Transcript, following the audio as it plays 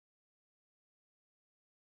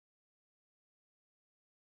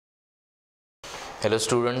Hello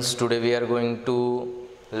students, today we are going to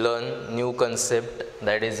learn new concept,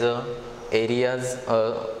 that is areas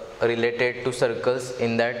related to circles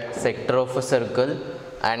in that sector of a circle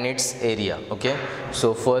and its area. Okay,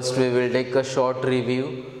 so first we will take a short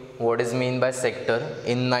review what is mean by sector.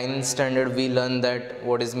 In 9th standard we learn that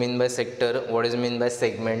what is mean by sector, what is mean by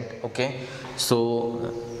segment. Okay,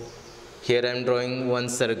 so here I am drawing one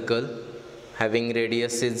circle having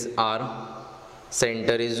radius is r,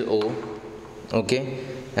 center is o. Okay,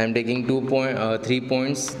 I am taking 3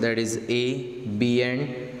 points, that is a, b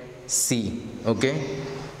and c. Okay,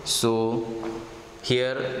 so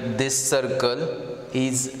here this circle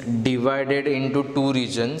is divided into two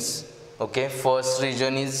regions. Okay, first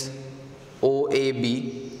region is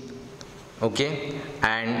OAB, okay,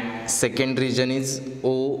 and second region is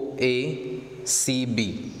OACB.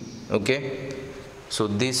 Okay, so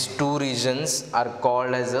these two regions are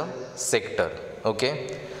called as a sector.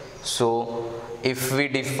 Okay, so if we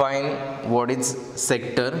define what is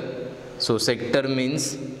sector, so sector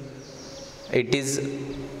means it is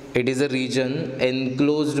a region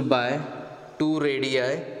enclosed by two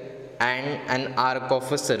radii and an arc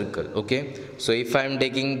of a circle. Okay, so if I am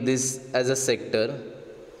taking this as a sector,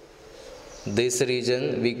 this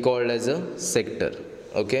region we call as a sector.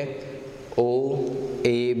 Okay,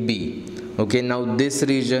 OAB. Okay, now this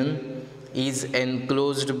region is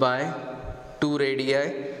enclosed by two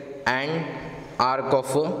radii and arc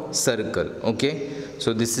of a circle. Okay,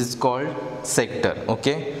 so this is called sector.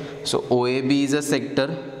 Okay, so OAB is a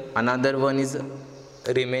sector, another one is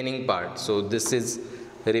remaining part, so this is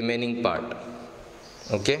remaining part.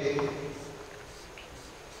 Okay,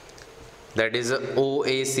 that is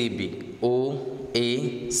OACB.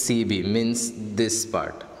 OACB means this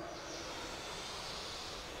part.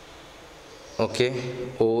 Okay,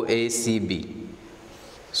 OACB,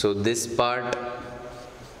 so this part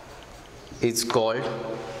is called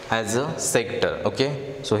as a sector.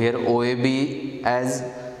 Okay, so here OAB as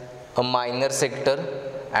a minor sector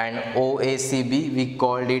and OACB we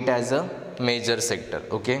called it as a major sector.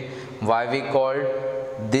 Okay, why we called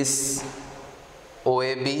this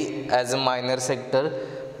OAB as a minor sector?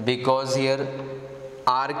 Because here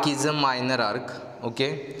arc is a minor arc.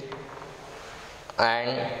 Okay,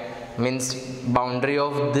 and means boundary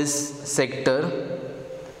of this sector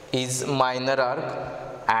is minor arc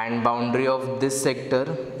and boundary of this sector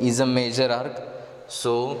is a major arc.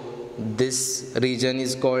 So this region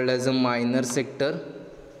is called as a minor sector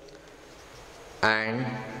and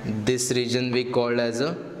this region we call as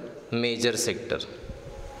a major sector.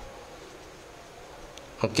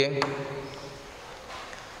 Okay,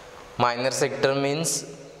 minor sector means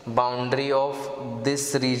boundary of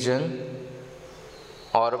this region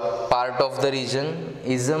or part of the region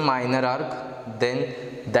is a minor arc, then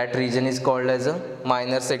that region is called as a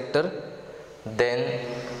minor sector. Then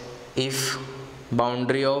if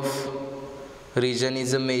boundary of region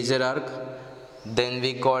is a major arc, then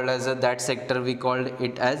we call as a that sector we called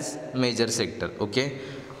it as major sector. Okay,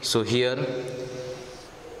 so here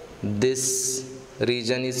this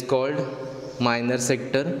region is called minor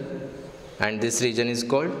sector and this region is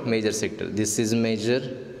called major sector. This is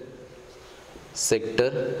major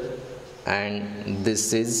sector and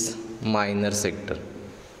this is minor sector.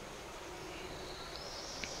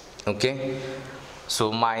 Okay,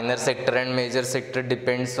 so minor sector and major sector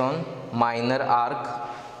depends on minor arc.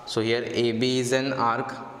 So here AB is an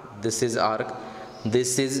arc, this is arc,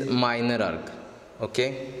 this is minor arc.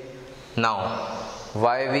 Okay, now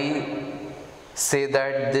why we say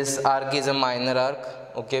that this arc is a minor arc?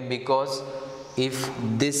 Okay, because if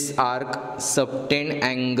this arc subtend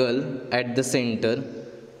angle at the center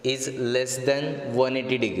is less than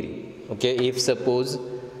 180 degree. Okay, if suppose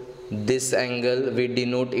this angle we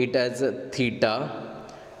denote it as a theta,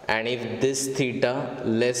 and if this theta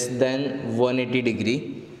less than 180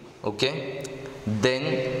 degree, okay,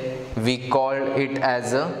 then we call it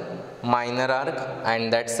as a minor arc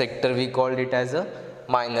and that sector we called it as a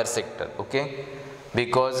minor sector. Okay,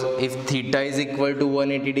 because if theta is equal to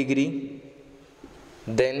 180 degree,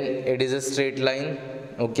 then it is a straight line.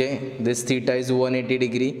 Okay, this theta is 180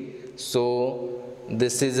 degree, so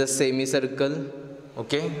this is a semicircle.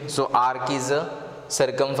 Okay, so arc is a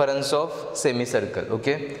circumference of semicircle.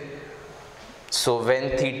 Okay, so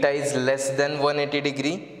when theta is less than 180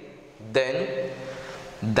 degree, then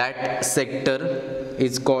that sector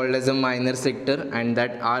is called as a minor sector and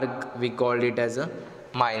that arc we called it as a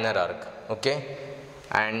minor arc. Okay,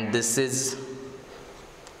 and this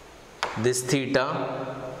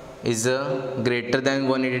theta is a greater than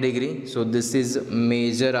 180 degree, so this is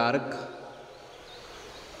major arc.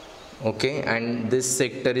 Okay, and this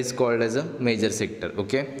sector is called as a major sector.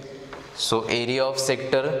 Okay, So area of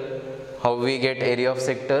sector, how we get area of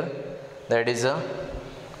sector? That is a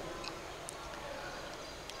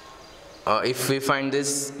if we find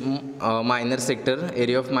this minor sector,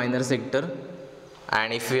 area of minor sector,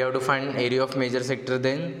 and if we have to find area of major sector,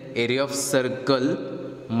 then area of circle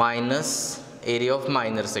minus area of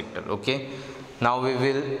minor sector. Okay, now we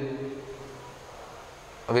will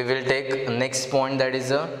take next point, that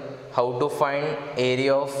is how to find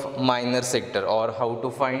area of minor sector, or how to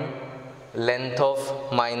find length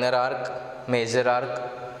of minor arc, major arc,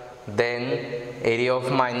 then area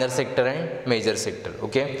of minor sector and major sector.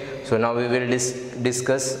 Okay, so now we will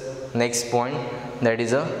discuss next point, that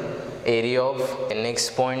is area of,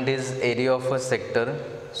 next point is area of a sector.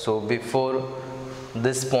 So before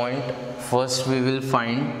this point, first we will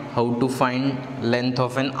find how to find length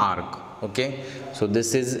of an arc. Okay, so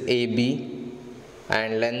this is AB,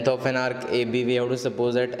 and length of an arc AB we have to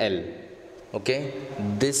suppose at L. Okay,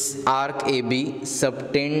 this arc AB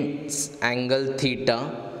subtends angle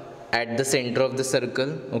theta at the center of the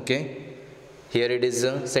circle. Okay, here it is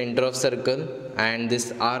the center of circle, and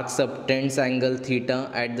this arc subtends angle theta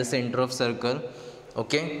at the center of circle.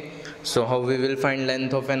 Okay, so how we will find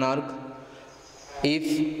length of an arc?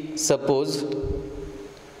 If suppose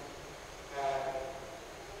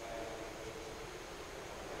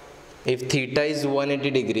if theta is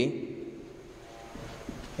 180 degree,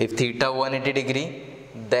 if theta 180 degree,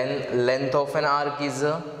 then length of an arc is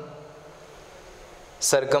a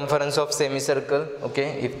circumference of semicircle.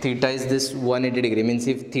 Okay, if theta is this 180 degree, means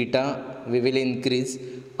if theta we will increase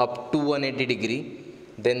up to 180 degree,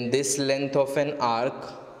 then this length of an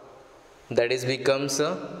arc, that is becomes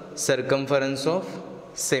a circumference of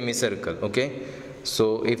semicircle. Okay,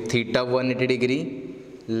 so if theta 180 degree,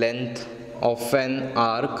 length of an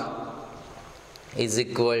arc is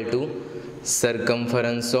equal to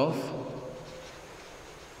circumference of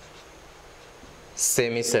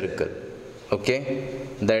semicircle. Okay,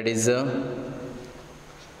 that is a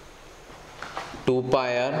 2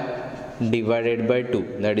 pi r divided by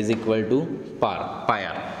 2, that is equal to pi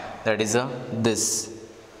r, that is this.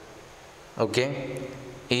 Okay,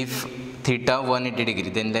 if theta 180 degree,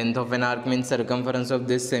 then length of an arc means circumference of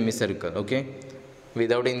this semicircle. Okay,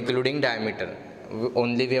 without including diameter,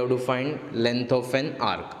 only we have to find length of an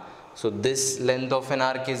arc. So this length of an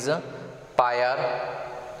arc is a pi r.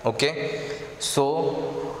 Okay,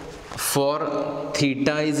 so for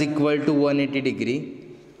theta is equal to 180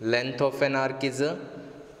 degree, length of an arc is a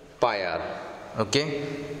pi r. Okay,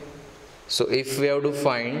 so if we have to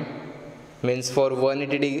find, means for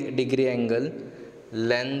 180 degree angle,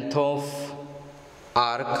 length of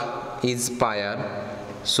arc is pi r.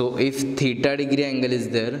 So if theta degree angle is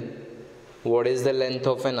there, what is the length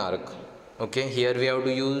of an arc? Okay, here we have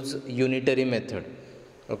to use unitary method.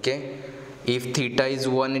 Okay, if theta is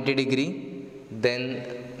 180 degree, then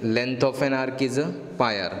length of an arc is a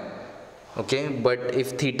pi r. Okay, but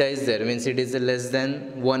if theta is there, means it is less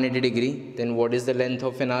than 180 degree, then what is the length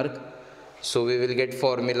of an arc? So we will get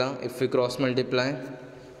formula, if we cross multiply,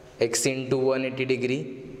 x into 180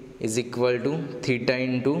 degree is equal to theta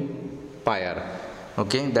into pi r.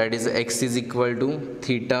 Okay, that is x is equal to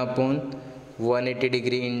theta upon 180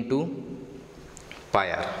 degree into pi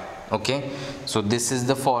r. Okay, so this is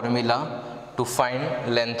the formula to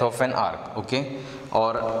find length of an arc. Okay,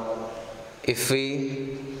 or if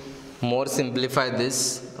we more simplify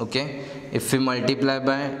this, okay, if we multiply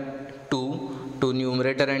by 2 to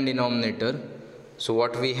numerator and denominator, so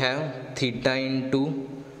what we have, theta into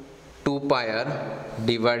 2 pi r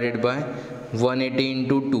divided by 180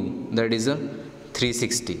 into 2, that is a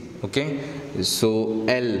 360. Okay, so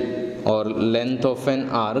L, or length of an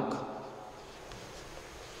arc,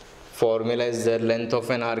 formula is there, length of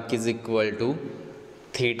an arc is equal to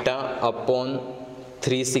theta upon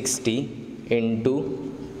 360 into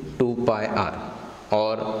 2 pi r,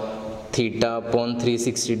 or theta upon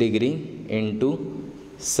 360 degree into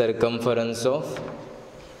circumference of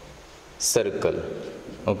circle.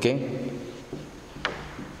 Okay,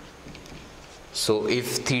 so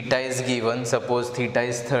if theta is given, suppose theta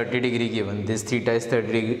is 30 degree given, this theta is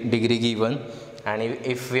 30 degree given, and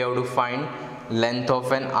if we have to find length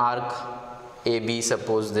of an arc AB,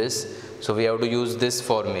 suppose this, so we have to use this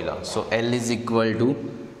formula. So L is equal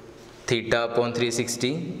to theta upon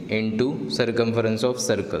 360 into circumference of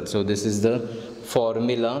circle. So this is the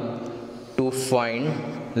formula to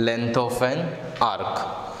find length of an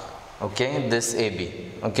arc. Okay, this AB.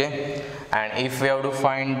 Okay, and if we have to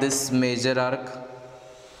find this major arc,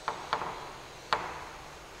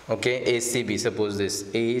 okay, ACB, suppose this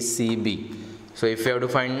ACB. So if we have to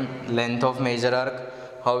find length of major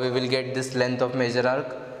arc, how we will get this length of major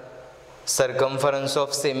arc? circumference of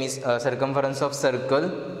circumference of circle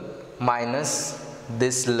minus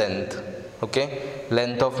this length, okay,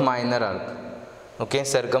 length of minor arc, okay,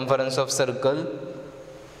 circumference of circle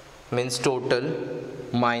means total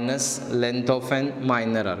minus length of an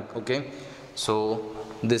minor arc, okay. So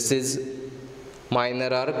this is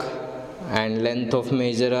minor arc and length of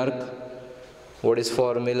major arc. What is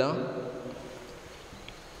formula?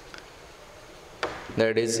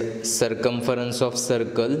 That is circumference of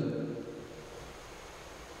circle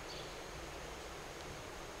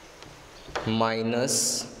minus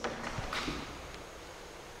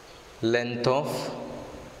length of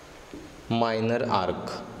minor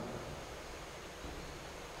arc,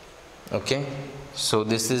 okay. So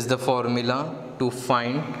this is the formula to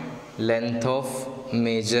find length of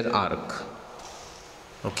major arc,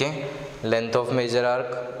 okay. Length of major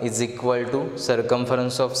arc is equal to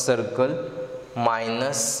circumference of circle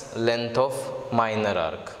minus length of minor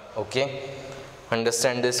arc, okay.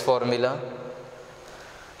 Understand this formula.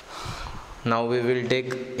 Now we will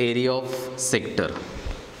take area of sector,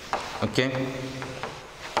 okay.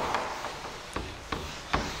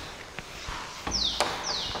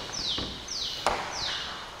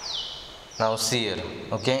 Now see here,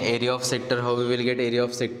 okay, area of sector. How we will get area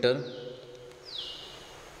of sector?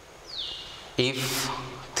 If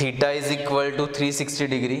theta is equal to 360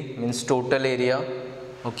 degree means total area,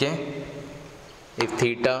 okay. If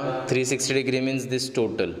theta 360 degree means this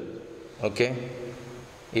total, okay.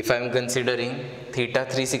 If I am considering theta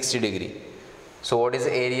 360 degree, so what is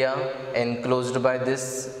area enclosed by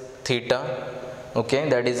this theta? Okay,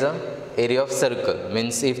 that is a area of circle.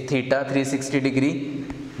 Means if theta 360 degree,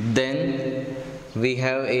 then we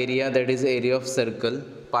have area, that is area of circle,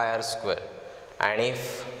 pi r square. And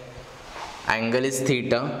if angle is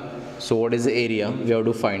theta, so what is the area? We have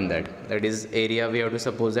to find that. That is area we have to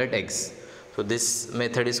suppose at x. So this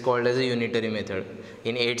method is called as a unitary method.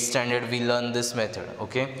 In 8th standard we learn this method,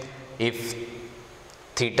 okay. If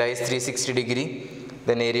theta is 360 degree,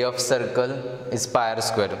 then area of circle is pi r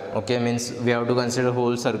square, okay. Means we have to consider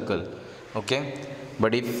whole circle, okay.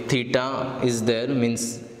 But if theta is there,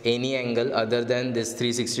 means any angle other than this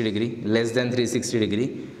 360 degree, less than 360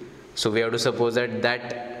 degree, so we have to suppose that that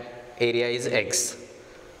area is x.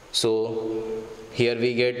 So here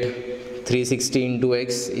we get 360 into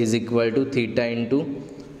x is equal to theta into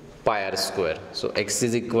pi r square. So x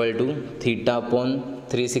is equal to theta upon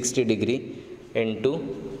 360 degree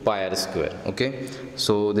into pi r square, okay.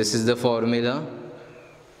 So this is the formula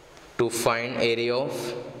to find area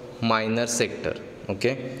of minor sector,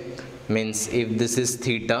 okay. Means if this is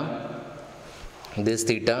theta, this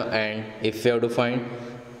theta, and if we have to find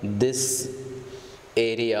this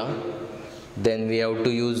area, then we have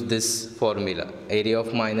to use this formula. Area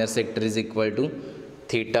of minor sector is equal to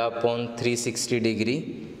theta upon 360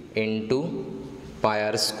 degree into pi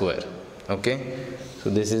r square, okay. So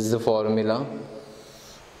this is the formula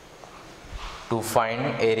to find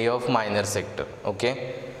area of minor sector,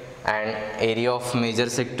 okay. And area of major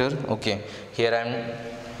sector, okay. Here I am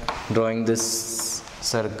drawing this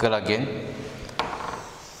circle again.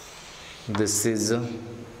 This is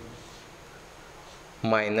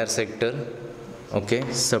minor sector, okay,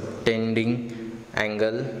 subtending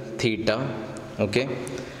angle theta, okay.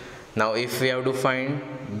 Now if we have to find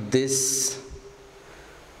this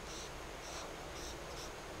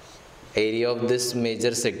area of this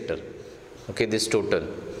major sector, okay, this total,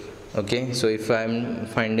 okay. So if I am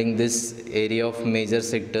finding this area of major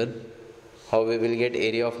sector, how we will get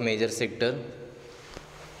area of major sector?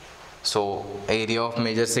 So area of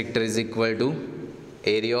major sector is equal to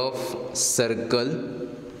area of circle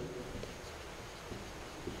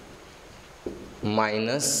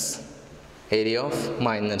minus area of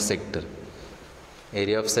minor sector.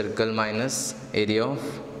 Area of circle minus area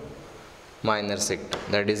of minor sector.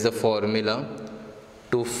 That is the formula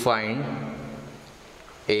to find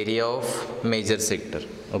area of major sector,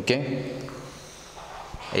 okay.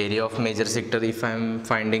 Area of major sector, if I am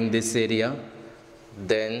finding this area,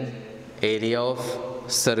 then area of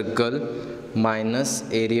circle minus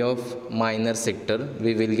area of minor sector,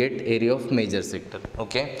 we will get area of major sector,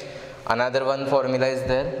 okay. Another one formula is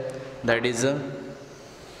there, that is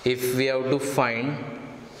if we have to find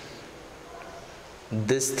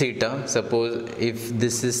this theta, suppose if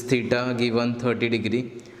this is theta given 30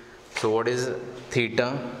 degree, so what is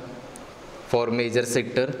theta for major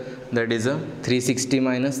sector? That is a 360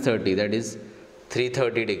 minus 30, that is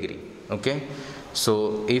 330 degree, okay.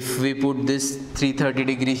 So if we put this 330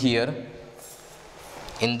 degree here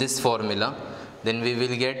in this formula, then we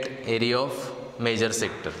will get area of major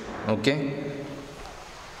sector, okay.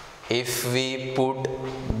 If we put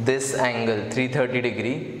this angle 330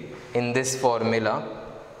 degree in this formula,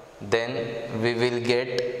 then we will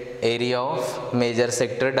get area of major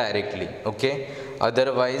sector directly. Okay,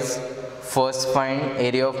 otherwise first find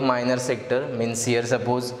area of minor sector, means here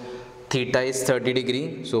suppose theta is 30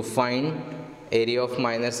 degree, so find area of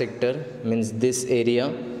minor sector, means this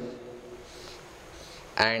area,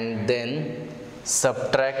 and then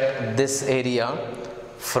subtract this area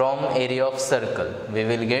from area of circle, we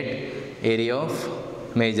will get area of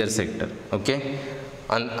major sector. Okay,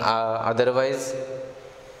 and otherwise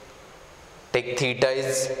take theta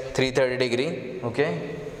is 330 degree,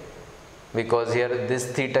 okay, because here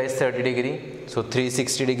this theta is 30 degree, so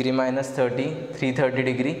 360 degree minus 30, 330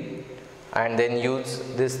 degree, and then use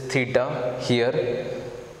this theta here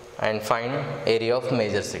and find area of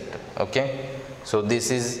major sector. Okay, so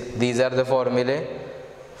these are the formulae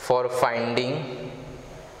for finding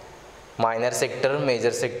minor sector,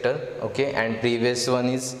 major sector. Okay, and previous one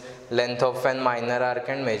is length of an minor arc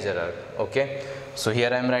and major arc. Okay, so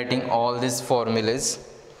here I am writing all these formulas.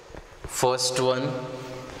 First one,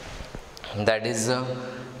 that is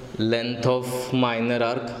length of minor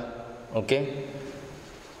arc. Okay,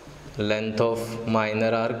 length of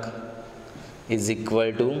minor arc is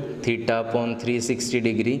equal to theta upon 360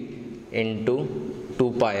 degree into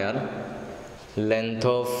 2 pi r. Length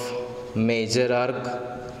of major arc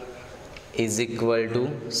is equal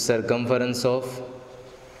to circumference of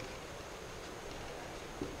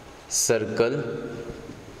circle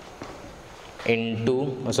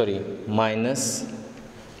into minus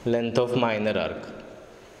length of minor arc.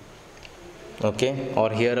 Okay, or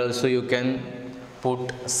here also you can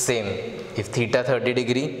put same, if theta 30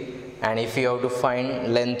 degree and if you have to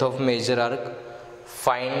find length of major arc,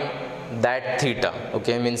 find that theta.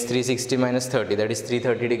 Okay, means 360 minus 30, that is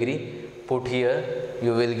 330 degree, put here,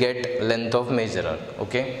 you will get length of major arc.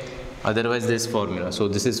 Okay, otherwise this formula. So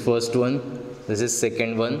this is first one, this is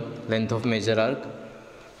second one, length of major arc.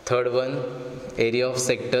 Third one, area of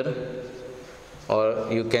sector, or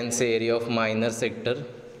you can say area of minor sector,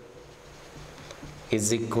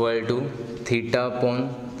 is equal to theta upon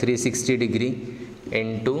 360 degree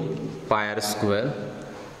into pi r square.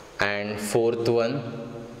 And fourth one,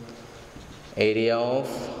 area of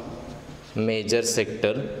major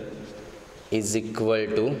sector is equal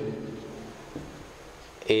to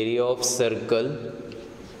area of circle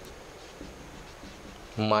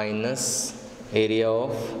minus area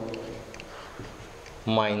of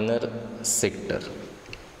minor sector.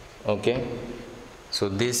 Okay, so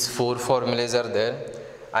these 4 formulas are there.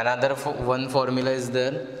 Another one formula is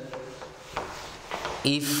there.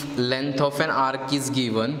 If length of an arc is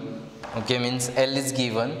given, okay, means L is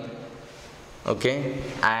given, okay,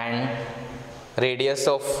 and radius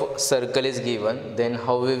of circle is given, then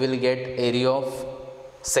how we will get area of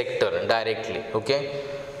sector directly. Okay,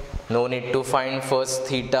 no need to find first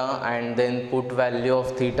theta and then put value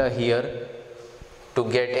of theta here to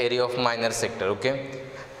get area of minor sector. Okay,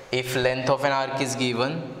 if length of an arc is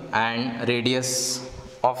given and radius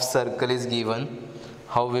of circle is given,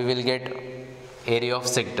 how we will get area of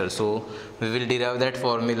sector? So we will derive that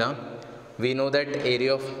formula. We know that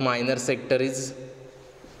area of minor sector is,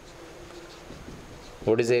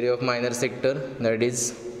 what is area of minor sector? That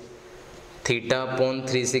is theta upon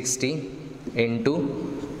 360 into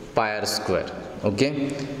pi r square.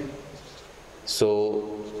 Okay,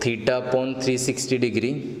 so theta upon 360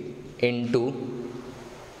 degree into,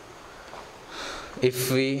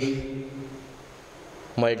 if we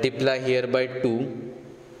multiply here by 2,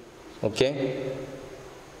 okay,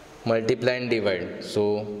 multiply and divide,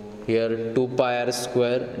 so here 2 pi r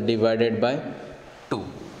square divided by 2.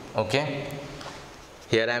 Okay,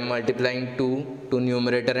 here I am multiplying 2 to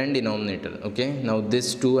numerator and denominator. Okay, now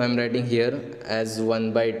this 2 I am writing here as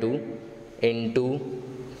 1 by 2 into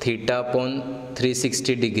theta upon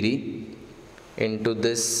 360 degree into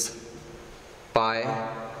this pi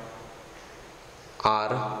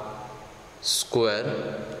r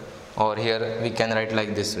square, or here we can write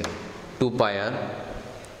like this way, 2 pi r,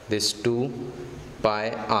 this 2 pi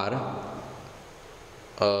r,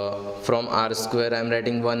 from r square I am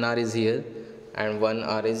writing 1 r is here and 1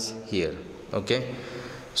 r is here. Okay,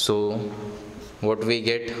 so what we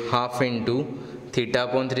get, half into theta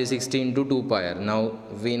upon 360 into 2 pi r. Now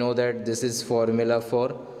we know that this is formula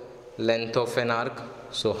for length of an arc,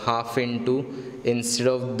 so half into, instead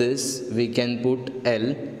of this we can put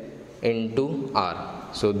L into r.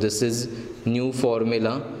 So this is new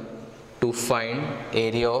formula to find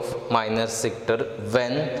area of minor sector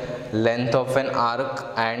when length of an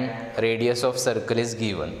arc and radius of circle is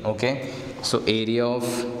given. Okay, so area of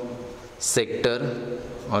sector,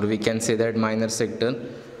 or we can say that minor sector,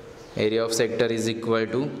 area of sector is equal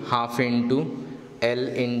to half into L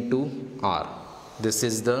into R. This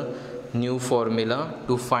is the new formula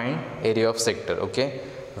to find area of sector, okay,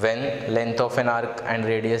 when length of an arc and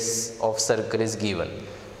radius of circle is given.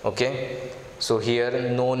 Okay, so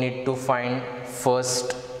here no need to find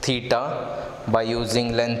first theta by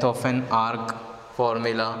using length of an arc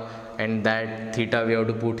formula, and that theta we have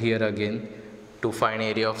to put here again to find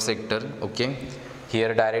area of sector. Okay,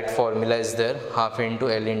 here direct formula is there, half into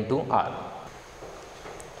L into R.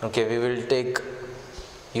 Okay, we will take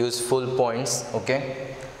useful points.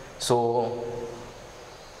 Okay, so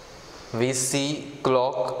we see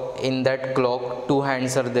clock. In that clock two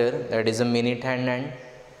hands are there, that is a minute hand and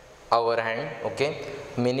hour hand. Okay,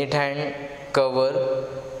 minute hand cover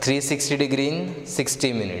 360 degree in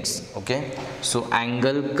 60 minutes. Okay, so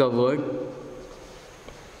angle covered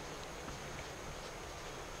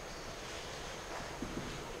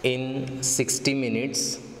in 60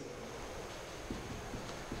 minutes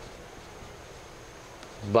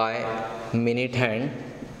by minute hand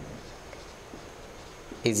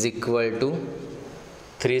is equal to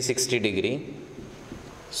 360 degree.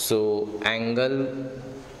 So angle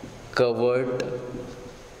covered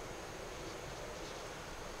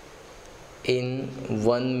in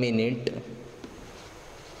 1 minute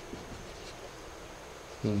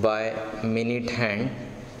by minute hand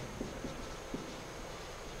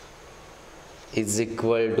is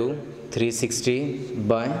equal to 360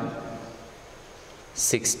 by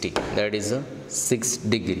 60, that is a 6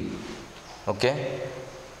 degree. Okay,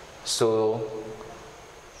 so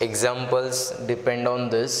examples depend on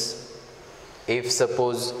this. If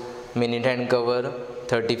suppose minute hand cover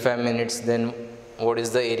 35 minutes, then what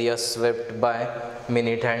is the area swept by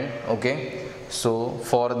minute hand? Okay, so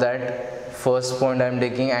for that first point I am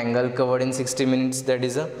taking angle covered in 60 minutes, that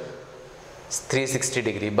is a 360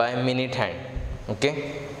 degree by minute hand.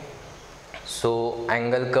 Okay, so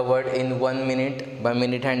angle covered in 1 minute by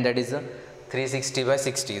minute hand, that is a 360 by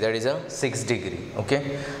 60, that is a 6 degree.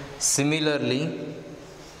 Okay, similarly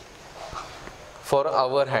for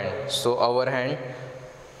hour hand, so hour hand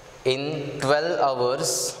in 12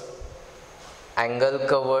 hours angle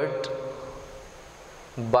covered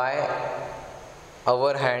by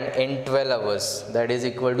hour hand in 12 hours, that is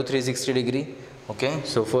equal to 360 degree. Okay,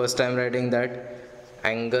 so first I am writing that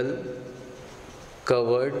angle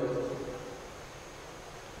covered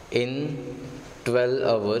in 12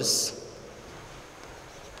 hours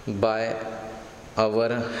by hour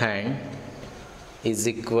hand is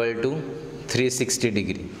equal to 360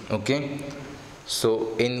 degree. Okay,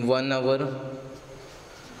 so in 1 hour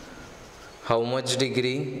how much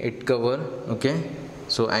degree it cover? Okay,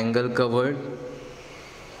 so angle covered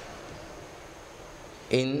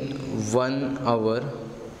in 1 hour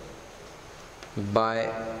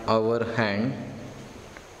by hour hand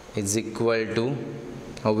is equal to,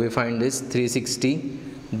 how we find this, 360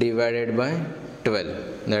 divided by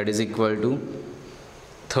 12, that is equal to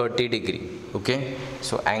 30 degree. Okay,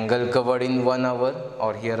 so angle covered in 1 hour,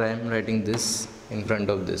 or here I am writing this in front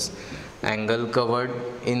of this, angle covered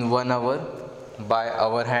in 1 hour by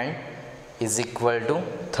hour hand is equal to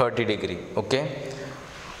 30 degree. Okay,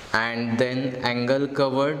 and then angle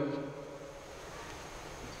covered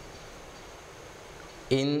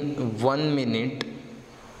in 1 minute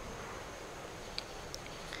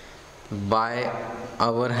by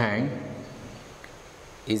hour hand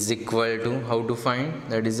is equal to, how to find,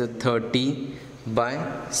 that is a 30 by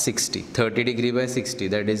 60, 30 degree by 60,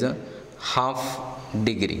 that is a half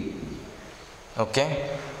degree.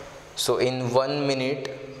 Okay, so in 1 minute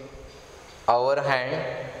hour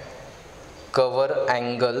hand cover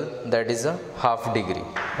angle, that is a half degree.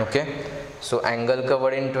 Okay, so angle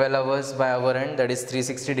covered in 12 hours by hour hand, that is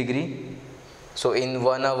 360 degree. So in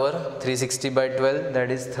 1 hour 360 by 12, that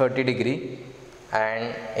is 30 degree,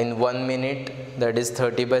 and in 1 minute, that is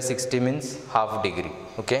 30 by 60 means half degree.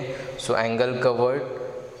 Okay, so angle covered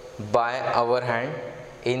by hour hand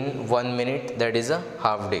in 1 minute, that is a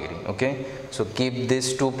half degree. Okay, so keep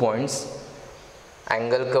these 2 points.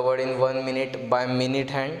 Angle covered in 1 minute by minute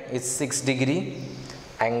hand is 6 degree,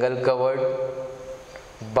 angle covered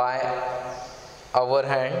by hour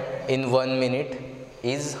hand in 1 minute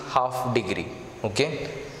is half degree. Okay,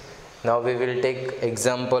 now we will take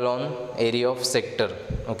example on area of sector.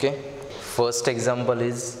 Okay, first example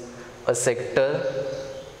is, a sector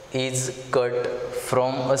is cut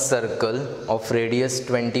from a circle of radius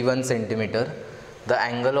 21 centimeter. The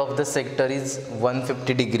angle of the sector is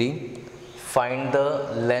 150 degree. Find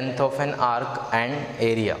the length of an arc and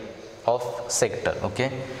area of sector.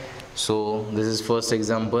 Okay, so this is first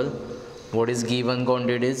example. What is given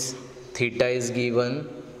quantity is, theta is given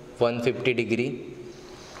 150 degree,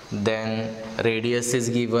 then radius is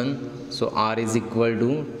given, so r is equal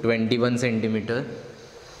to 21 centimeter.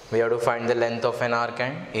 We have to find the length of an arc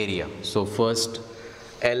and area. So first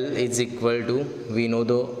L is equal to, we know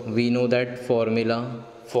that formula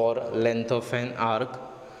for length of an arc,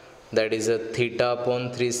 that is a theta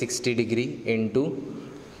upon 360 degree into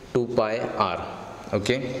 2 pi r.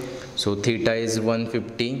 Okay, so theta is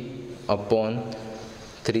 150 upon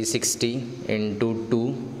 360 into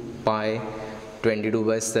 2 pi 22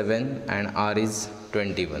 by 7 and r is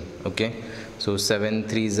 21. Okay, so 7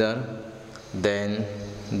 3s are, then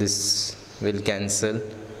this will cancel,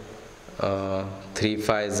 3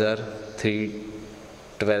 5s are, 3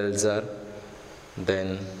 12s are,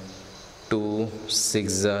 then 2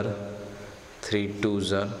 6s are, 3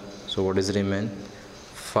 2s are, so what is remain?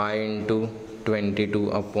 5 into 22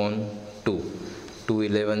 upon 2, 2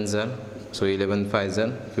 11s are, so 11 5s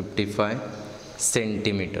are 55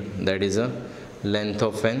 centimeter. That is a length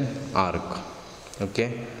of an arc.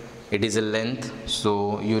 Okay, it is a length,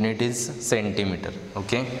 so unit is centimeter.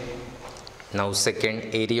 Okay, now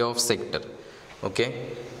second, area of sector. Okay,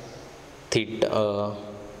 theta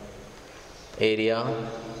area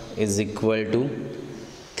is equal to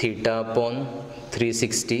theta upon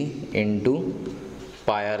 360 into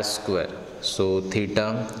pi r square. So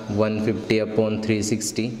theta 150 upon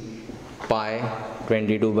 360, pi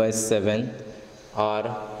 22 by 7,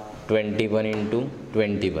 r 21 into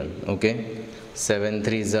 21. Okay, 7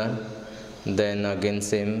 3s are, then again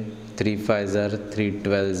same, 3 5s are, 3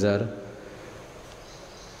 12s are,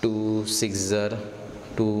 2 6s are,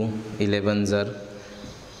 2 11s are,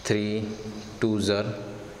 3 2s are,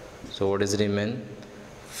 so what is remain?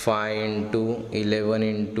 5 into 11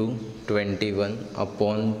 into 21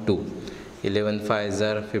 upon 2, 11 5s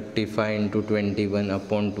are 55 into 21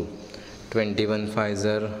 upon 2, 21 5s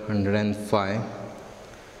are 105,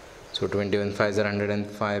 so 21 5s are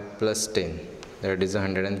 105 plus 10, that is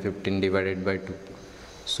 115 divided by 2,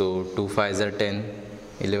 so 2 5s are 10,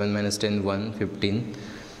 11 minus 10 1, 15,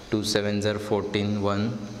 2 7s are 14,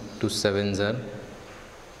 1, 2 7s are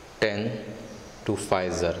 10, 2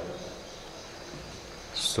 5s are,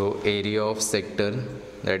 so area of sector,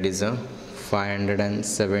 that is a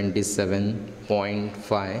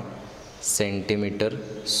 577.5 centimeter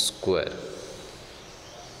square.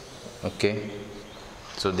 Okay,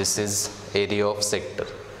 so this is area of sector.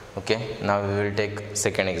 Okay, now we will take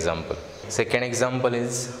second example. Second example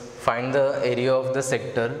is, find the area of the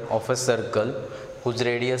sector of a circle whose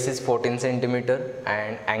radius is 14 centimeter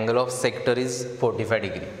and angle of sector is 45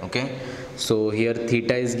 degree. Okay, so here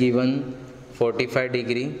theta is given 45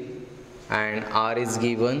 degree and r is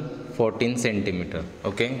given 14 centimeter.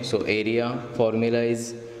 Okay, so area formula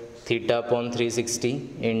is theta upon 360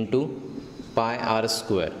 into pi r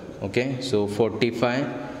square. Okay, so 45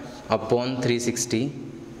 upon 360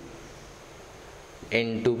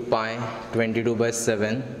 into pi 22 by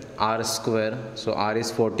 7 r square, so r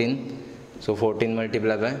is 14, so 14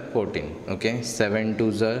 multiplied by 14. Okay, 7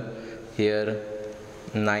 2s are here,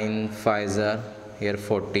 9 5s are here,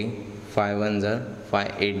 40, 5 1s are, 5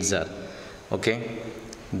 8s are. Okay,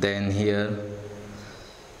 then here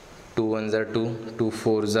 2 1s are 2, 2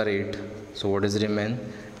 4s are 8, so what is remain?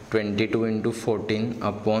 22 into 14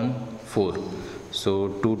 upon 4, so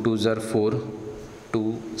 2 2s are 4,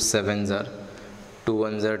 2 7s are, 2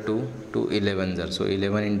 1s are 2, 2 11s are, so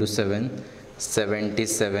 11 into 7,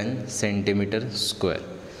 77 centimeter square.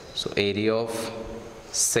 So area of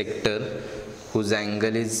sector whose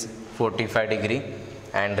angle is 45 degree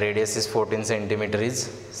and radius is 14 centimeter is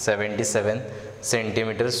 77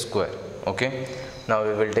 centimeter square. Okay, now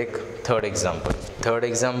we will take third example. Third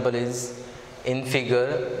example is, in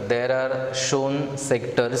figure there are shown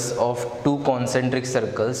sectors of two concentric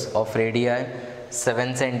circles of radii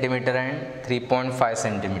 7 centimeter and 3.5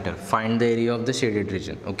 centimeter. Find the area of the shaded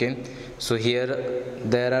region. Okay, so here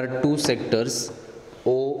there are two sectors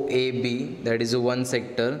OAB, that is one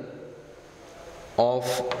sector of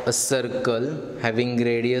a circle having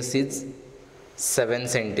radius is 7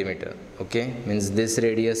 centimeter. Okay, means this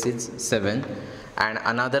radius is 7, and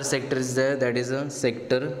another sector is there, that is a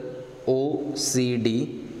sector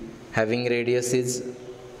OCD having radius is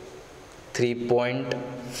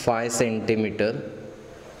 3.5 centimeter.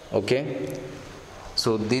 Okay,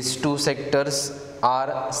 so these two sectors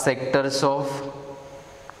are sectors of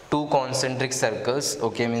two concentric circles.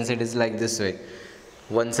 Okay, means it is like this way,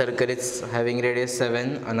 one circle is having radius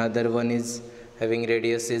 7, another one is having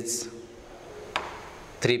radius is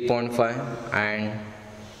 3.5, and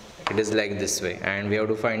it is like this way, and we have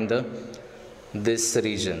to find this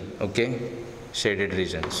region. Okay, shaded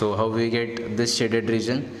region. So how we get this shaded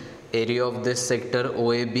region? Area of this sector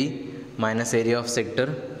OAB minus area of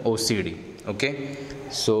sector OCD. Okay,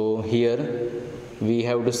 so here we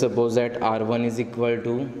have to suppose that R1 is equal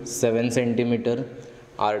to 7 centimeter,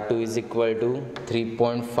 R2 is equal to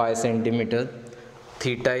 3.5 centimeter.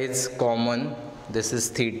 Theta is common, this is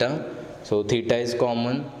theta, so theta is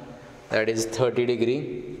common, that is 30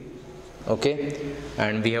 degree. Okay,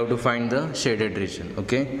 and we have to find the shaded region.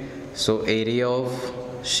 Okay, so area of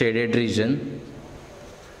shaded region,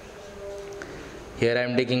 here I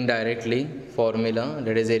am taking directly formula,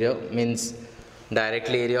 that is area means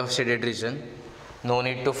directly area of shaded region. No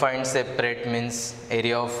need to find separate, means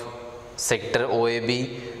area of sector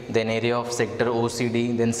OAB, then area of sector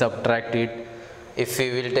OCD, then subtract it. If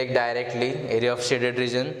we will take directly area of shaded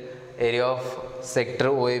region, area of sector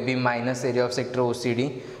OAB minus area of sector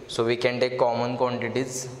OCD, so we can take common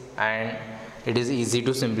quantities and it is easy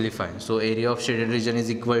to simplify. So area of shaded region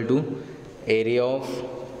is equal to area of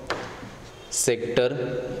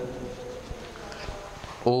sector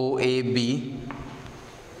OAB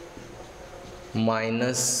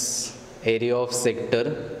minus area of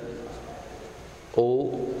sector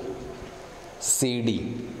OCD.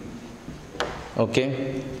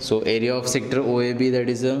 Okay, so area of sector OAB, that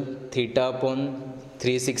is a theta upon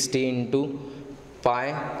 360 into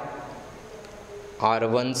pi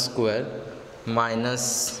R1 square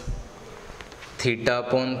minus theta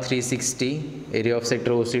upon 360 area of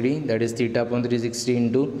sector OCD, that is theta upon 360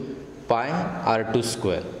 into pi R2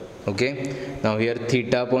 square. Okay, now here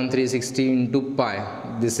theta upon 360 into pi,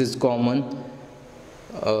 this is common.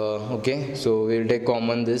 Okay, so we will take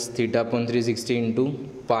common this theta upon 360 into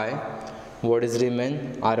pi. What is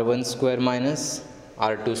remain? R1 square minus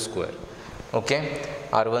R2 square. Okay,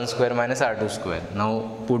 R1 square minus R2 square.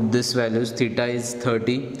 Now put this values, theta is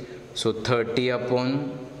 30, so 30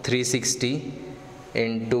 upon 360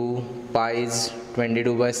 into pi is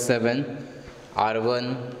 22 by 7,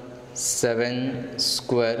 R1 7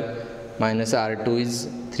 square minus R2 is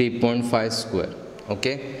 3.5 square.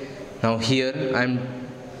 Okay, now here I am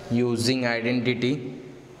using identity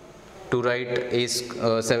to write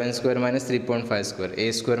 7 square minus 3.5 square,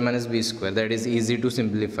 a square minus b square, that is easy to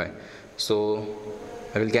simplify. So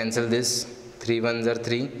I will cancel this, 3 1s are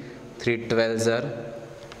 3, 3 12s are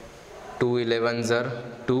 2 11s are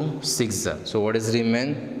 2 6 are. So what is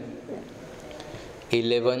remain?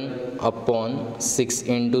 11 upon 6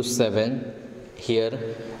 into 7, here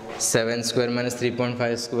 7 square minus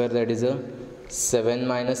 3.5 square, that is a 7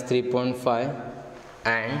 minus 3.5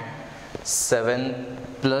 and 7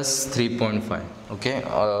 plus 3.5. Okay,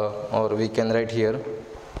 or we can write here,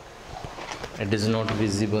 it is not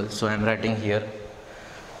visible, so I am writing here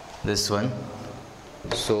this one.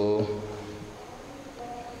 So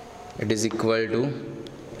it is equal to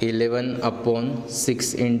 11 upon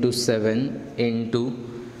 6 into 7 into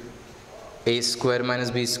a square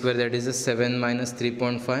minus b square, that is a 7 minus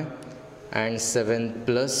 3.5 and 7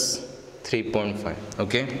 plus 3.5.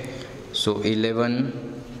 Okay, so 11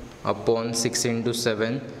 upon 6 into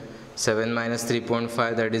 7, 7 minus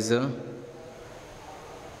 3.5, that is a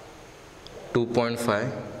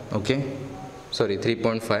 2.5. Okay, sorry,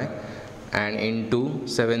 3.5, and into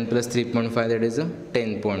 7 plus 3.5, that is a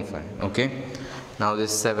 10.5. Okay, now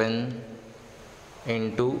this 7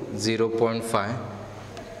 into 0.5.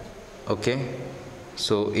 Okay,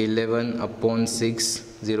 so 11 upon 6,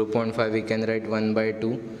 0.5 we can write 1 by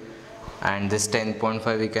 2, and this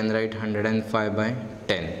 10.5 we can write 105 by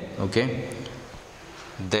 10. Okay,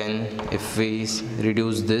 then if we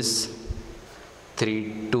reduce this,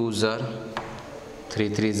 3 2s are 3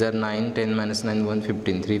 3s are 9, 10 minus 9 1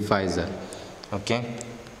 15, 3 5s are. Okay,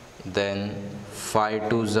 then 5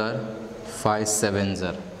 2s are 5 7s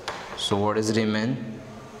are. So what is remain?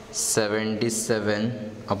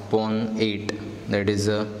 77 upon 8, that is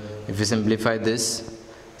if you simplify this,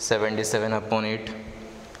 77 upon 8,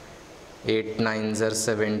 8 9s are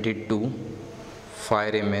 72,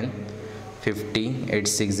 5 remain 50, 8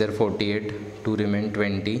 6 are 48, 2 remain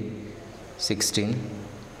 20, 16,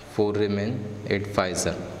 4 remain, 8 5s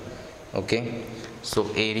are. Okay, so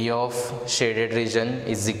area of shaded region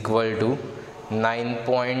is equal to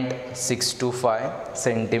 9.625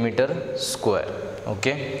 centimeter square.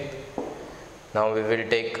 Okay, now we will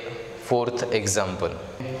take fourth example.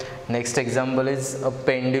 Next example is a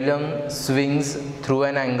pendulum swings through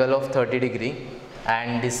an angle of 30 degree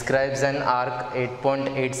and describes an arc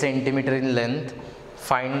 8.8 centimeter in length.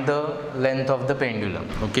 Find the length of the pendulum.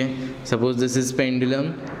 Okay, suppose this is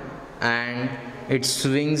pendulum and it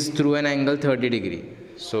swings through an angle 30 degree.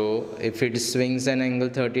 So if it swings an angle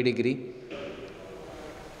 30 degree,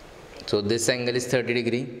 so this angle is 30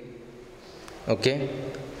 degree. Okay,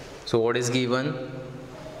 so what is given?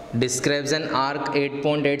 Describes an arc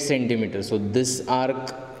 8.8 centimeter. So this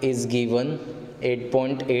arc is given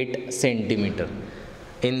 8.8 centimeter.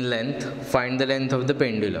 In length, find the length of the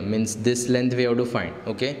pendulum, means this length we have to find.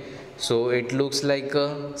 Okay, so it looks like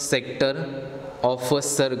a sector of a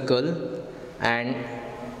circle, and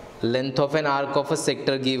length of an arc of a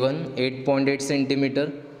sector given 8.8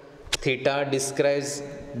 centimeter. Theta describes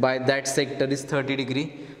by that sector is 30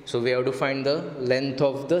 degree. So we have to find the length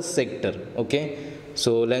of the sector. Okay,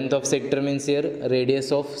 so length of sector means here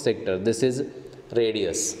radius of sector. This is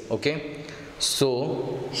radius. Okay,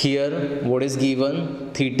 so here what is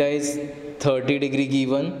given? Theta is 30 degree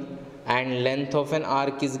given, and length of an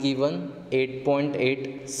arc is given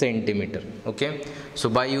 8.8 centimeter. Okay, so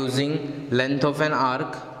by using length of an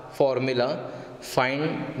arc formula,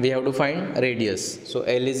 we have to find radius. So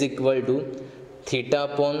L is equal to theta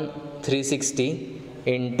upon 360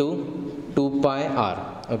 into 2 pi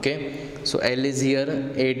r. Okay, so L is here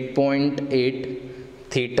 8.8,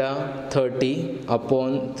 theta 30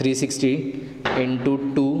 upon 360 into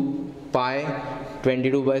 2 pi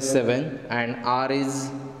 22/7, and r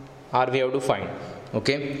we have to find.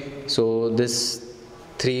 Okay, so this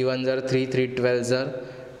 3 1s are 3, 3 12s are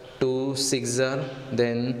 2 6s are,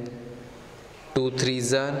 then 2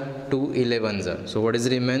 3s are 2 11s are. So what is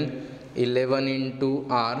remain? 11 into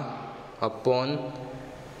r upon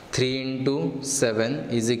 3 into 7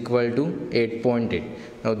 is equal to 8.8.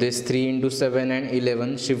 Now this 3 into 7 and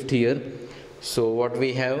 11 shift here. So what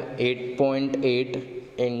we have? 8.8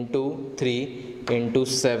 into 3 into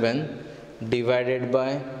 7 divided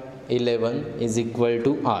by 11 is equal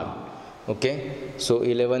to r. Okay, so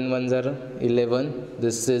 11 ones are 11.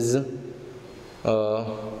 This is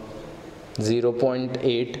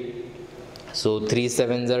 0.8. So 3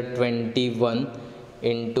 sevens are 21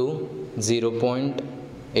 into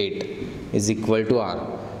 0.8 is equal to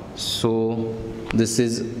r. So this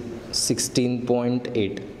is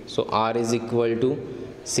 16.8. So r is equal to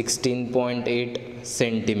 16.8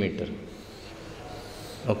 centimeter.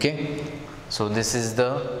 Okay, so this is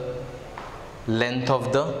the length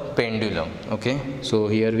of the pendulum. Okay, so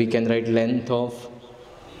here we can write length of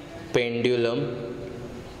pendulum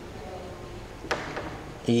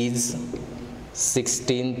is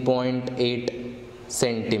 16.8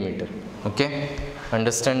 centimeter. Okay,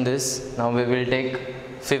 understand this. Now we will take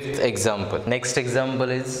fifth example. Next example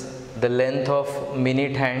is the length of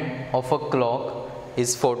minute hand of a clock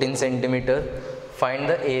is 14 centimeter. Find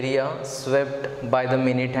the area swept by the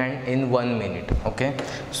minute hand in 1 minute. Okay,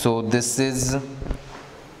 so this is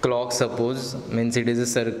clock, suppose, means it is a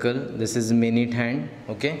circle. This is minute hand.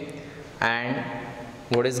 Okay, and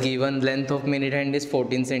what is given? Length of minute hand is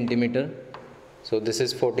 14 centimeter. So this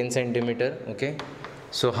is 14 centimeter. Okay,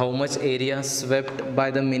 so how much area swept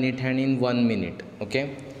by the minute hand in 1 minute?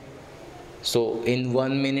 Okay, so in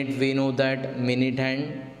 1 minute we know that minute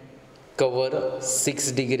hand cover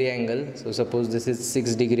 6 degree angle. So suppose this is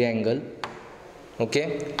 6 degree angle.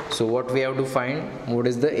 Okay, so what we have to find? What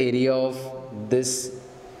is the area of this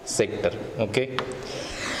sector? Okay,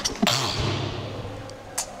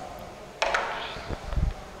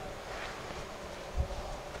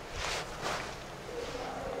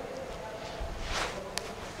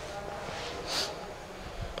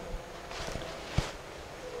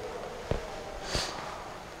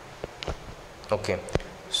 okay,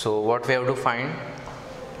 so what we have to find?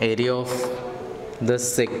 Area of the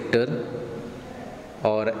sector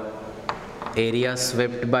or area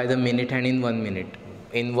swept by the minute hand in 1 minute.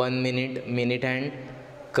 In 1 minute, minute hand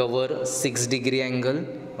cover 6 degree angle.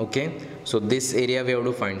 Okay, so this area we have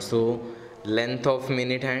to find. So length of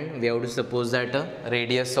minute hand, we have to suppose that a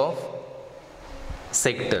radius of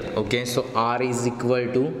sector. Okay, so r is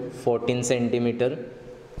equal to 14 centimeter.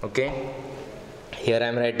 Okay, here I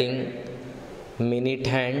am writing minute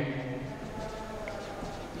hand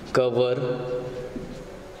covered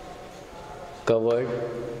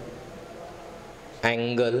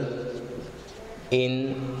angle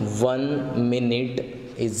in 1 minute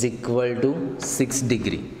is equal to 6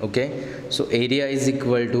 degree. Okay, so area is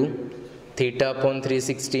equal to theta upon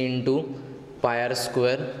 360 into pi r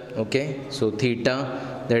square. Okay, so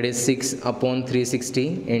theta, that is 6 upon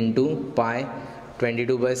 360 into pi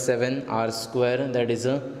 22/7 r square, that is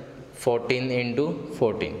a 14 into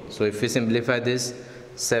 14. So if we simplify this,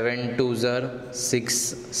 7 2s are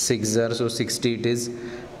 6, 6 are, so 60 it is.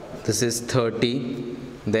 This is 30.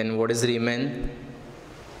 Then what is remain?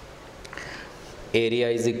 Area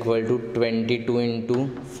is equal to 22 into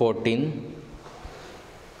 14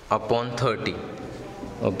 upon 30.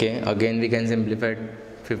 Okay, again we can simplify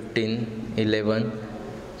 15, 11.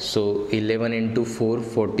 So 11 into 4,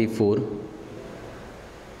 44.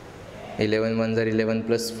 11 ones are 11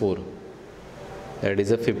 plus 4. that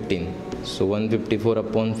is a 15. So 154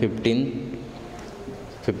 upon 15,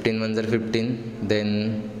 15 ones are 15,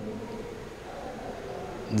 then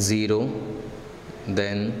 0,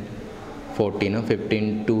 then 14,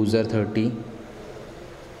 15 twos are 30,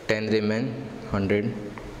 10 remain, 100,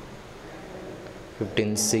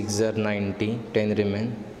 15 6 are 90, 10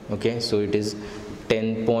 remain. Okay, so it is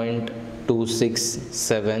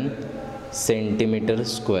 10.267 centimeter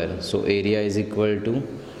square. So area is equal to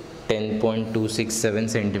 10.267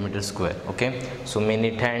 centimeter square. Okay, so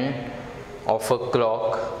minute hand of a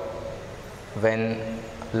clock when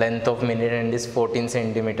length of minute hand is 14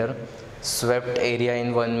 centimeter, swept area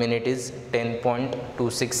in 1 minute is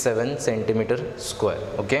 10.267 centimeter square.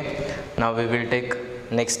 Okay, now we will take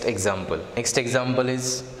next example. Next example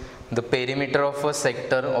is the perimeter of a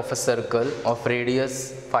sector of a circle of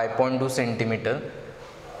radius 5.2 centimeter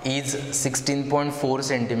is 16.4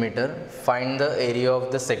 centimeter. Find the area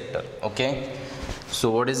of the sector. Okay,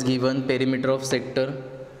 so what is given? Perimeter of sector.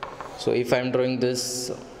 So if I am drawing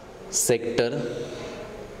this sector,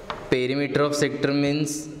 perimeter of sector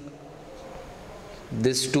means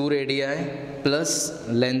this two radii plus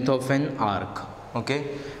length of an arc. Okay,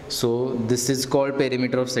 so this is called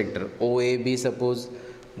perimeter of sector. OAB, suppose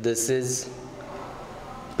this is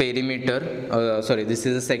perimeter, this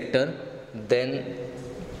is a sector. Then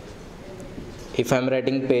if I am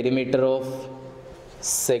writing perimeter of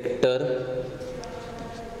sector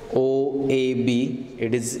OAB,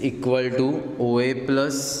 it is equal to OA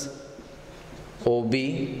plus OB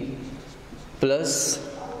plus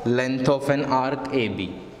length of an arc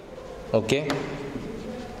AB. Okay,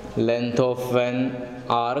 length of an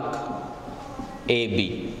arc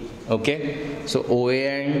AB. Okay, so OA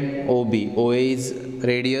and OB, OA is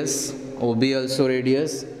radius, OB also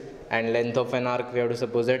radius, and length of an arc we have to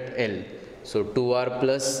suppose at L. So 2R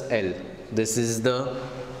plus L, this is the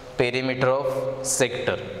perimeter of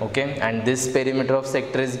sector. Okay, and this perimeter of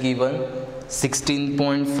sector is given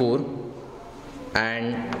 16.4,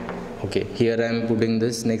 and okay, here I am putting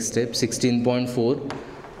this next step 16.4.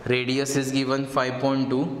 Radius is given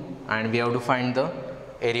 5.2, and we have to find the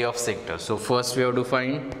area of sector. So first we have to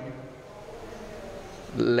find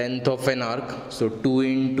length of an arc. So 2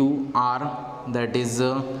 into R, that is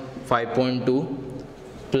 5.2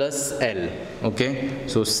 plus L. Okay,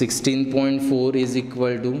 so 16.4 is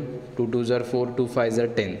equal to 2 2s are 4, 2 5s are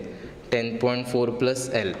 10, 10.4 plus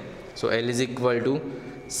L. So L is equal to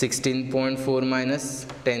 16.4 minus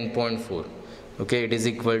 10.4. Okay, it is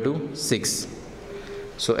equal to 6.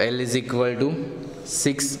 So L is equal to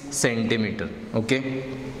 6 centimeter. Okay,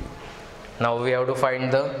 now we have to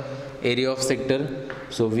find the area of sector.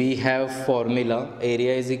 So we have formula,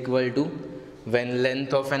 area is equal to when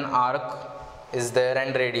length of an arc is there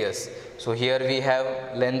and radius. So here we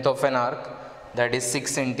have length of an arc, that is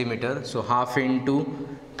 6 centimeter. So half into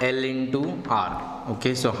L into R.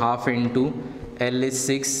 Okay, so half into L is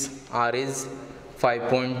 6, R is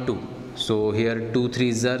 5.2. So here 2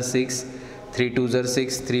 3s are 6, 3 2s are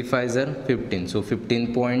 6, 3 5s are 15. So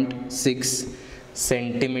 15.6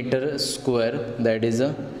 centimeter square, that is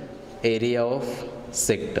a area of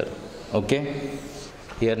sector. Okay,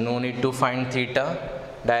 here no need to find theta,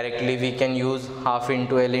 directly we can use half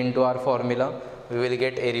into L into R formula, we will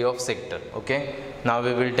get area of sector. Okay, now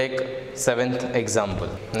we will take 7th example.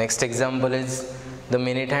 Next example is the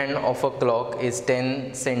minute hand of a clock is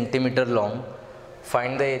 10 centimeter long.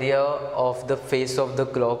 Find the area of the face of the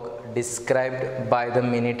clock described by the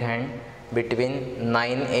minute hand between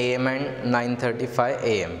 9 AM and 9:35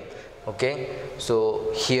 AM. Okay,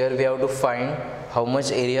 so here we have to find how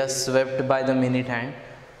much area swept by the minute hand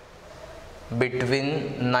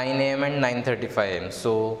between 9 AM and 9:35 AM.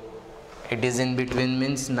 So it is in between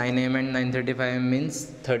means 9 AM and 9:35 AM means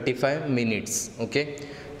 35 minutes. Okay,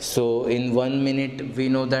 so in 1 minute we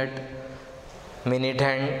know that minute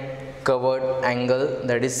hand covered angle,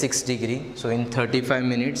 that is 6 degree. So in 35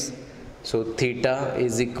 minutes, so theta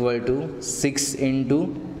is equal to 6 into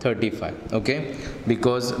 35. Okay,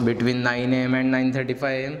 because between 9 AM and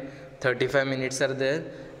 9:35 AM 35 minutes are there,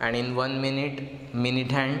 and in 1 minute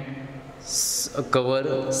minute hand cover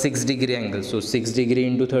 6 degree angle. So 6 degree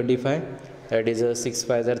into 35, that is a 6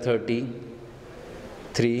 5s are 30,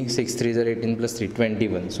 3 6 3s are 18 plus 3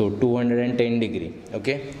 21. So 210 degree.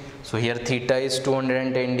 Okay, so here theta is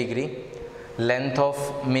 210 degree. Length of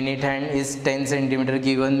minute hand is 10 centimeter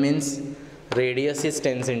given, means radius is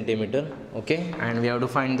 10 centimeter. Okay, and we have to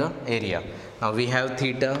find the area. Now we have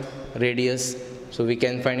theta, radius, so we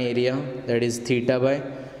can find area, that is theta by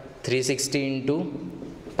 360 into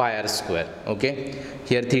pi r square. Okay,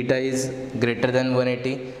 here theta is greater than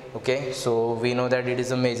 180. Okay, so we know that it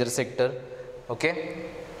is a major sector. Okay,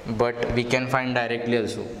 but we can find directly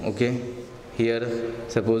also. Okay, here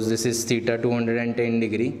suppose this is theta 210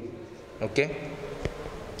 degree. Okay,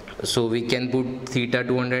 so we can put theta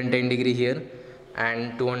 210 degree here,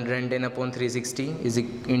 and 210 upon 360 is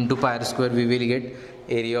into pi r square, we will get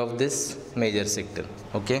area of this major sector.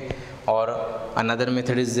 Okay, or another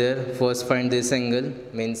method is there. First find this angle,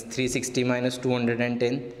 means 360 minus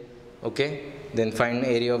 210. Okay, then find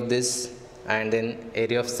area of this, and then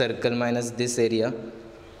area of circle minus this area,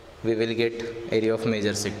 we will get area of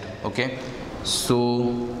major sector. Okay, so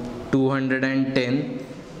 210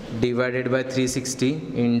 divided by 360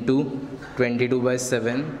 into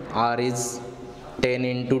 22/7, r is 10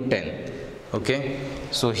 into 10. Okay,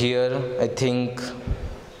 so here I think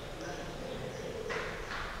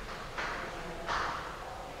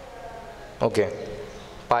okay,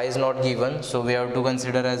 pi is not given, so we have to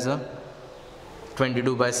consider as a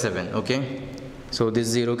 22/7. Okay, so this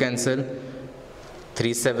 0 cancel,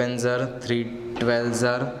 3 7s are, 3 12s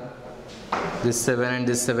are, this 7 and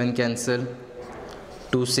this 7 cancel,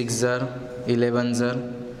 2 6 are, 11s are,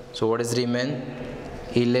 so what is remain?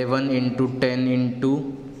 11 into 10 into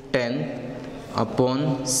 10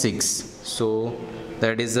 upon 6, so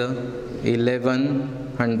that is a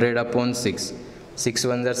 1100 upon 6. 6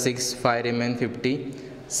 1s are 6, 5 remain 50,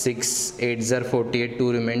 6 8s are 48,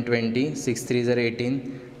 2 remain 20, 6 3s are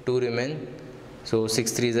 18, 2 remain, so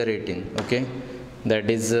 6 3s are 18. Okay,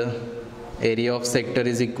 that is area of sector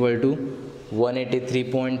is equal to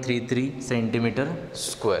 183.33 centimeter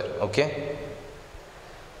square. Okay,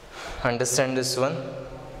 understand this one?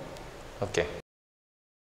 Okay.